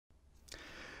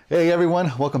Hey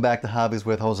everyone, welcome back to Hobbies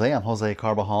with Jose. I'm Jose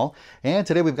Carbajal, and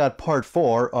today we've got part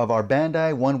 4 of our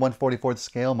Bandai 1/144th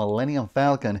scale Millennium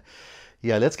Falcon.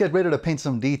 Yeah, let's get ready to paint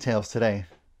some details today.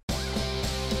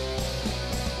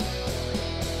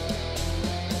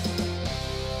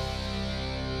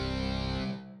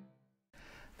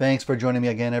 Thanks for joining me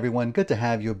again, everyone. Good to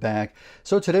have you back.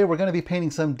 So today we're going to be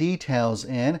painting some details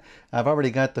in. I've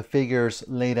already got the figures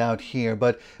laid out here,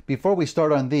 but before we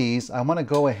start on these, I want to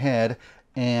go ahead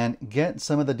and get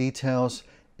some of the details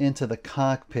into the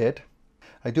cockpit.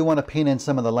 I do want to paint in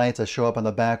some of the lights that show up on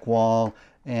the back wall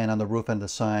and on the roof and the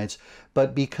sides.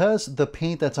 But because the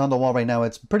paint that's on the wall right now,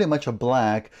 it's pretty much a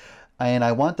black, and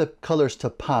I want the colors to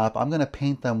pop, I'm going to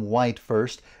paint them white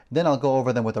first. Then I'll go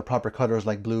over them with the proper colors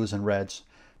like blues and reds.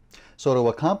 So to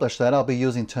accomplish that, I'll be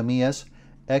using Tamiya's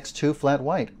X2 flat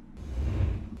white.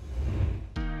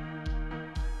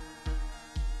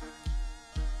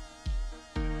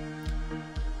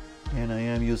 And I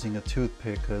am using a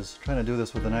toothpick because trying to do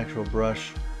this with an actual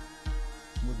brush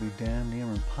would be damn near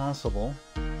impossible.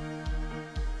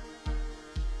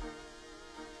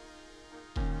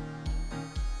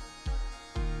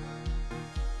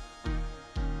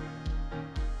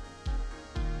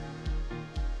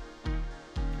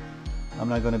 I'm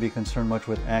not going to be concerned much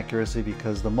with accuracy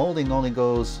because the molding only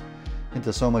goes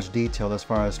into so much detail as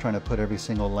far as trying to put every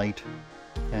single light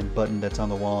and button that's on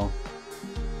the wall.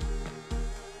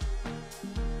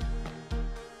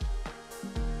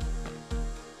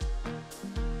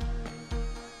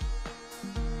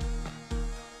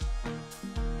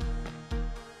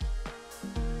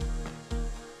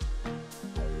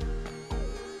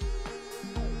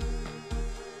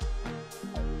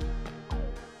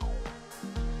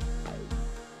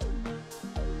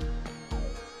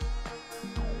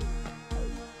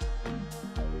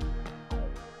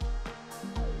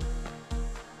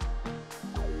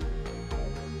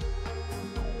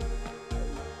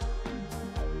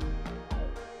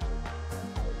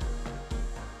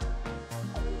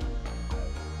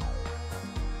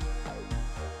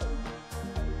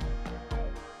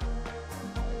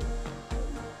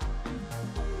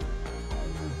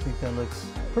 I think that looks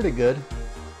pretty good.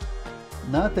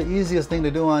 Not the easiest thing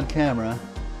to do on camera.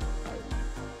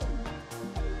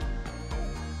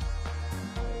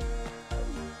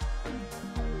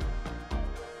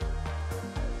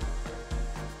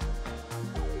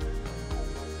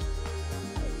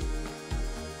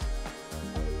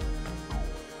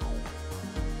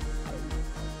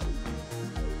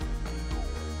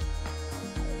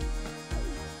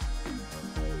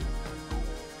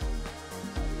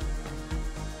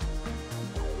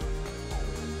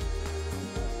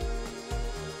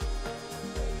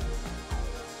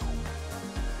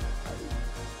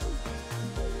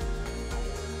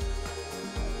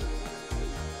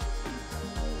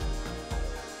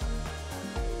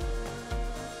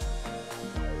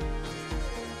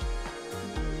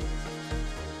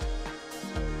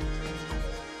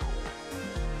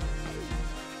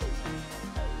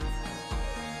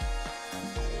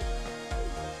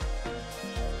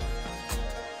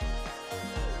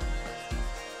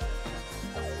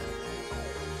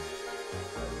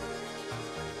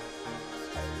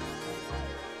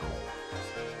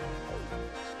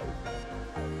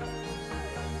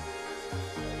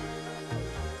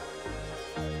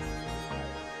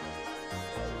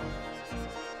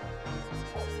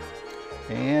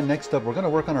 And next up, we're going to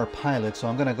work on our pilot, so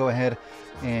I'm going to go ahead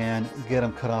and get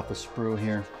him cut off the sprue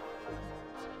here.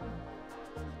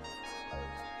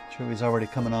 Chewie's already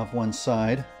coming off one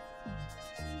side.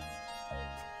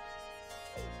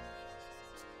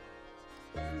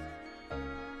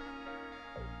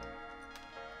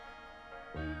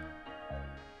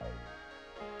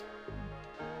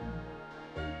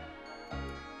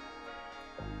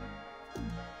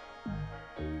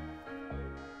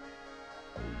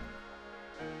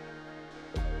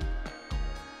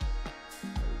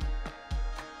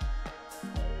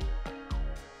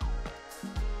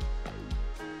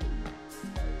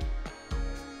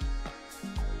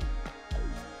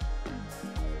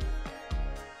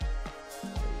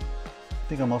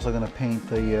 I think I'm also going to paint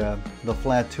the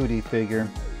flat 2D figure.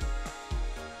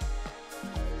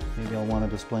 Maybe I'll want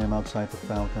to display him outside the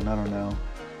Falcon, I don't know.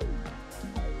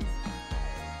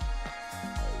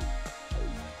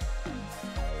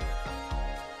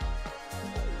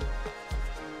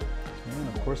 And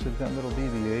of course we've got little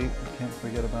BB-8, can't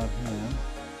forget about him.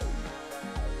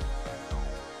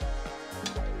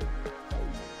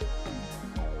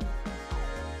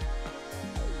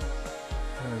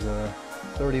 There's a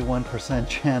 31%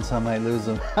 chance I might lose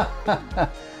him.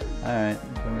 Alright,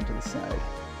 put him into the side.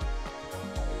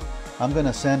 I'm going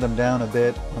to sand them down a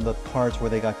bit on the parts where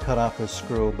they got cut off the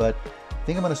screw, but I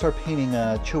think I'm going to start painting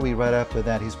Chewie right after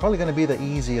that. He's probably going to be the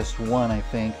easiest one, I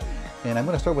think. And I'm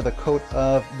going to start with a coat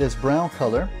of this brown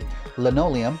color,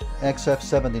 Linoleum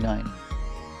XF79.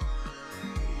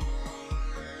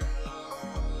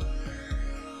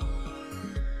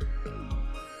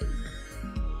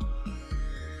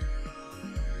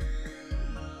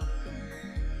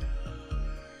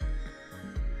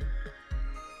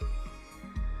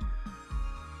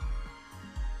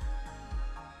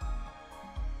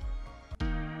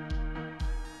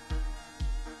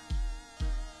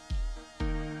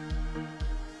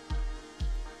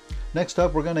 Next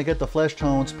up, we're going to get the flesh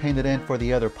tones painted in for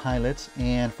the other pilots,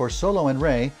 and for Solo and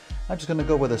Rey, I'm just going to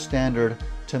go with a standard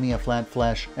Tamiya Flat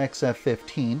Flesh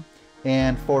XF15,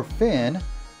 and for Finn, I'm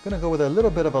going to go with a little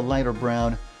bit of a lighter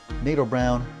brown, NATO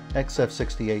Brown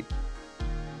XF68.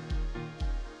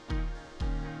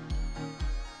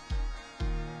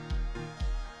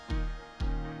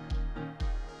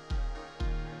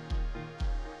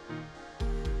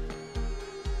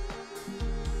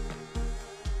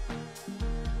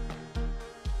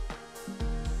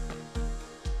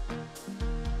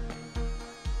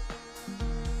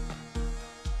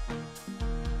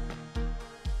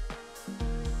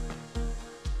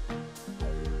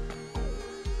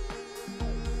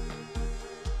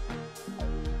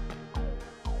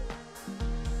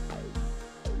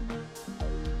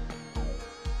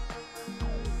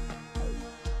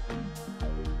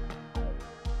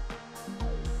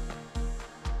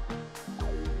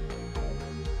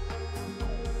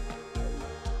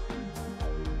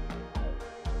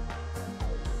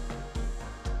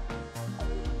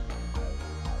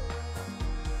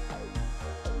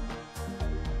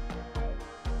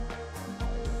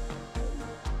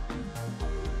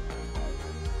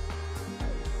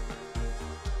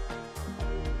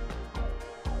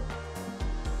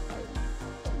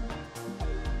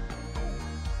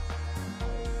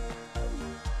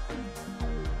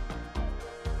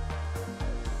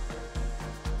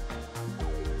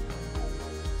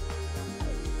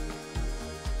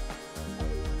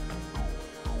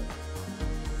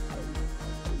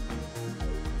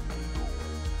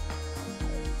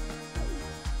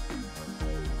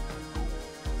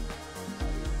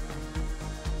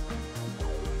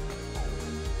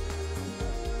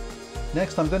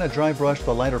 Next, I'm going to dry brush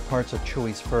the lighter parts of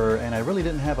Chewie's fur, and I really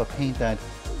didn't have a paint that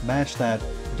matched that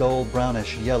dull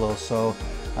brownish yellow, so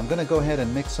I'm going to go ahead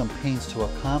and mix some paints to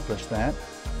accomplish that.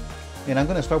 And I'm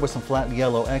going to start with some flat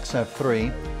yellow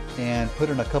XF3 and put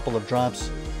in a couple of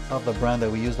drops of the brown that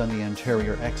we used on the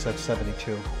interior,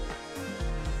 XF72.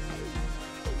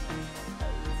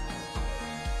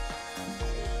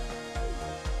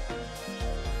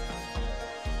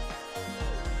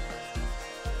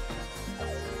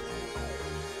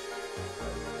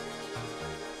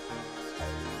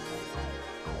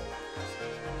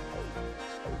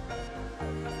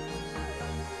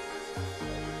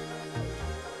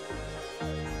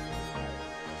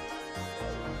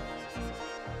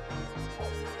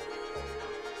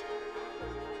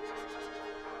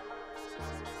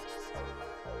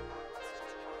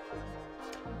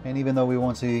 And even though we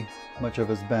won't see much of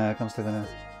his back, I'm still going to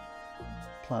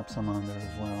plop some on there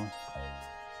as well.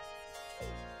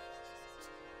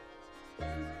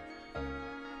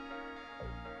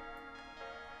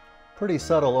 Pretty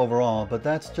subtle overall, but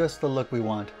that's just the look we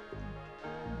want.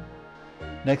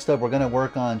 Next up, we're going to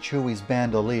work on Chewie's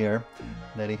bandolier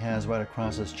that he has right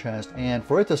across his chest. And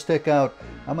for it to stick out,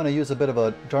 I'm going to use a bit of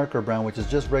a darker brown, which is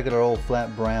just regular old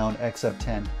flat brown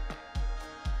XF10.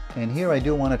 And here I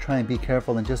do want to try and be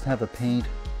careful and just have the paint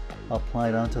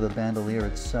applied onto the bandolier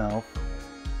itself.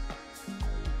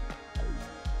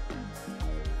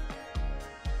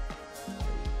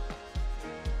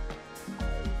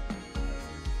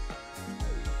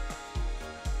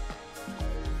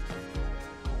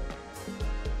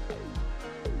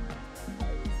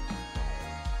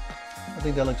 I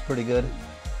think that looks pretty good.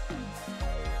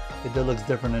 It looks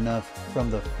different enough from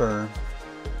the fur.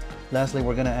 Lastly,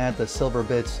 we're going to add the silver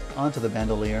bits onto the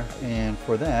bandolier, and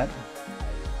for that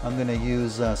I'm going to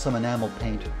use some enamel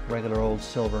paint, regular old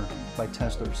silver by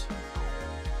Testors.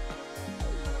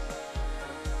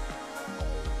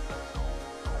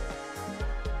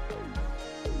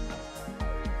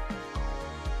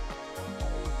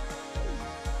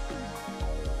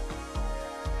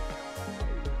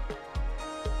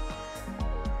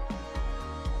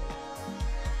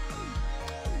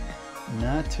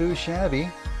 Not too shabby.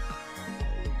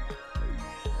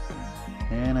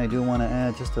 And I do want to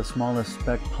add just the smallest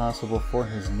speck possible for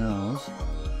his nose.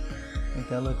 I think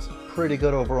that looks pretty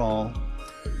good overall.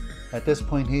 At this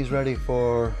point, he's ready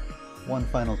for One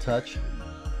final touch.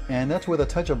 And that's with a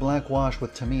touch of black wash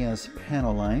with Tamiya's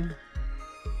panel line.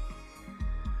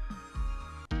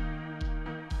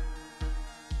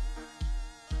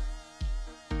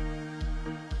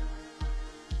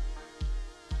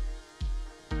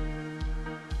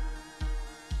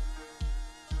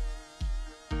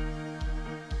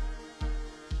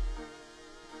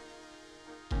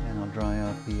 Dry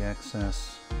off the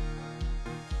excess.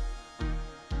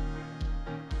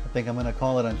 I think I'm going to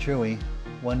call it on Chewie.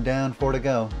 1 down, 4 to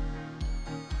go.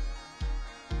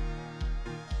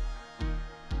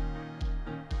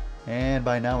 And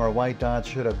by now our white dots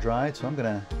should have dried, so I'm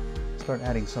going to start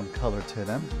adding some color to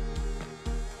them.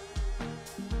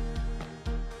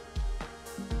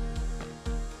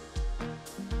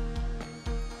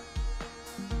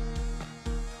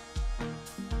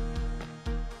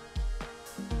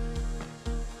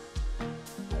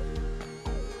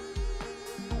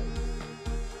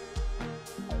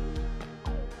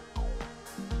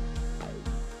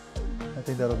 I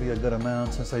think that'll be a good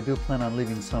amount since I do plan on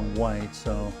leaving some white,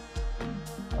 so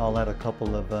I'll add a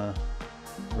couple of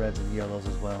reds and yellows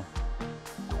as well.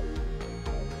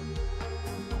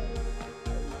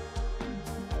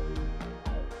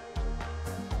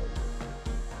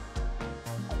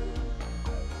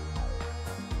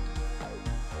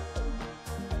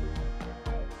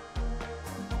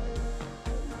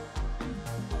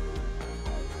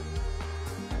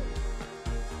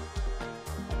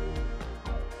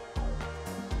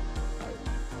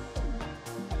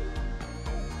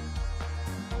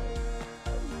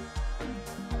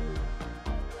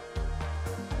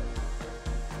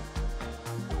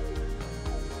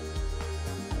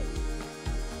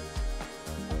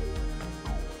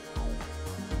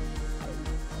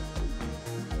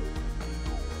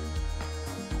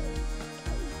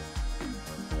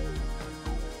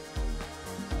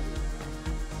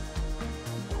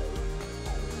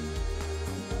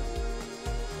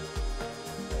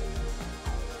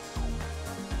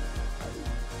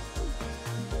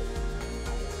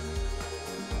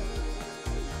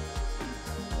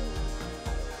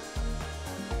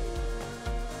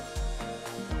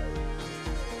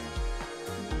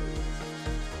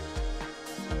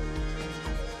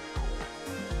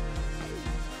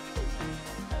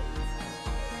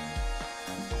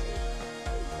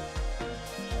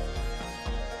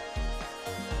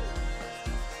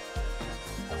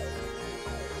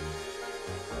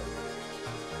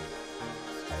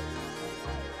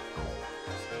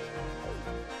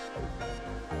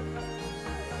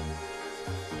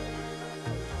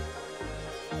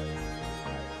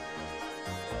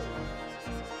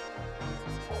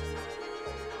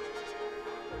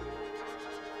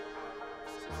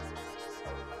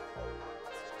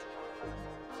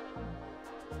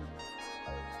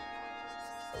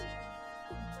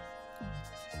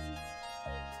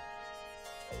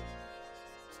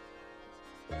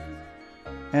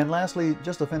 And lastly,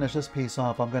 just to finish this piece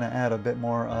off, I'm going to add a bit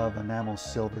more of enamel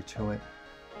silver to it.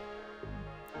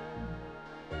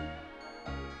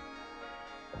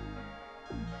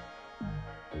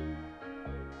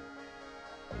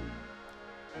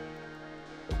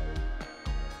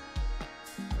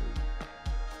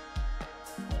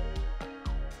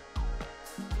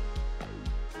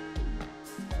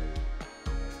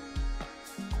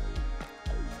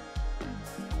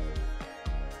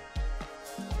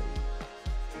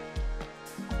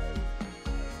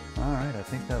 Alright, I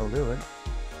think that'll do it.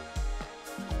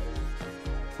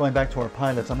 Going back to our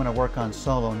pilots, I'm going to work on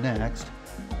Solo next.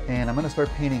 And I'm going to start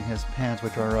painting his pants,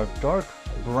 which are a dark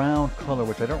brown color,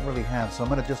 which I don't really have. So I'm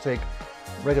going to just take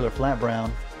regular flat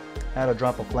brown, add a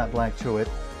drop of flat black to it,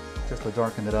 just to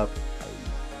darken it up.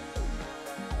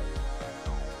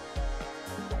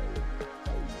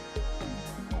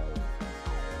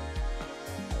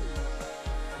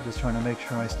 Just trying to make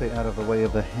sure I stay out of the way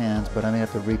of the hands, but I may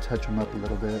have to retouch them up a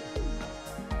little bit.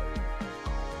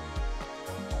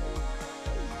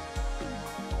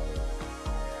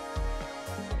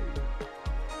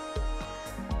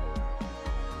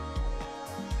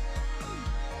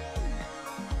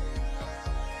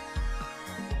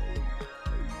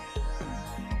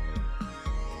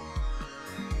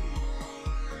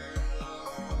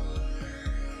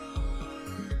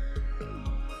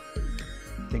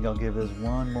 I think I'll give this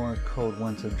one more coat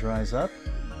once it dries up.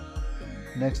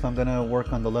 Next, I'm going to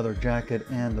work on the leather jacket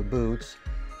and the boots.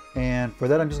 And for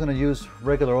that, I'm just going to use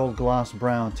regular old gloss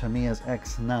brown, Tamiya's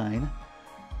X9.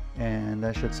 And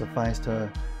that should suffice to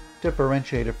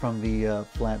differentiate it from the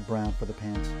flat brown for the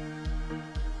pants.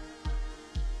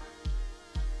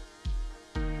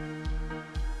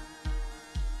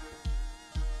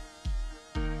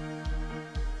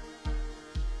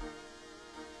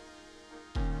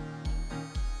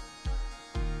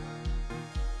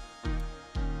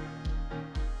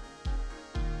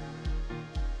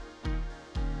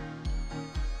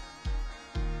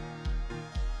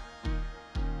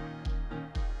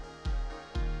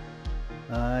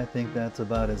 I think that's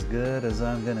about as good as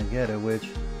I'm gonna get it, which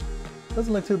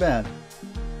doesn't look too bad.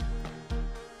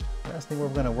 Last thing we're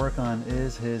gonna work on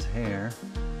is his hair.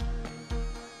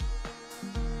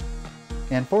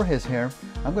 And for his hair,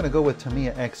 I'm gonna go with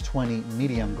Tamiya X20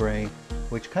 medium gray,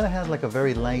 which kind of has like a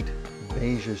very light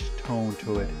beigeish tone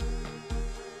to it.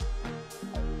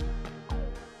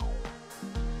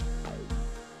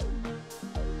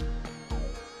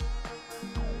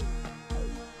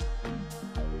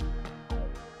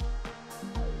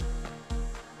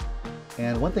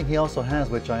 And one thing he also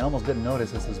has, which I almost didn't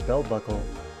notice, is his belt buckle.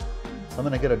 So I'm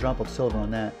going to get a drop of silver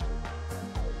on that.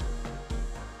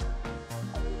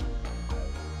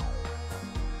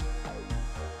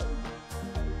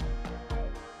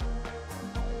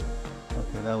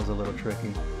 Okay, that was a little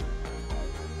tricky.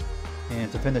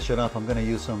 And to finish it off, I'm going to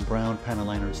use some brown panel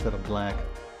liner instead of black,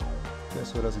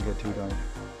 just so it doesn't get too dark.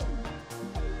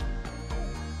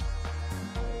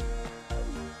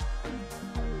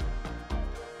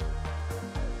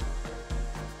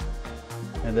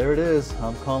 And there it is.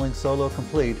 I'm calling Solo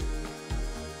complete.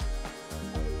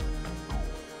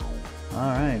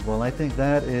 Alright, well I think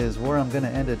that is where I'm going to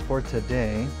end it for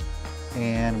today.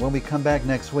 And when we come back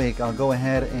next week, I'll go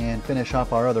ahead and finish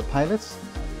off our other pilots.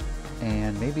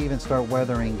 And maybe even start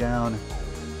weathering down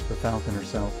the Falcon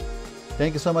herself.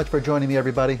 Thank you so much for joining me,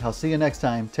 everybody. I'll see you next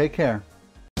time. Take care.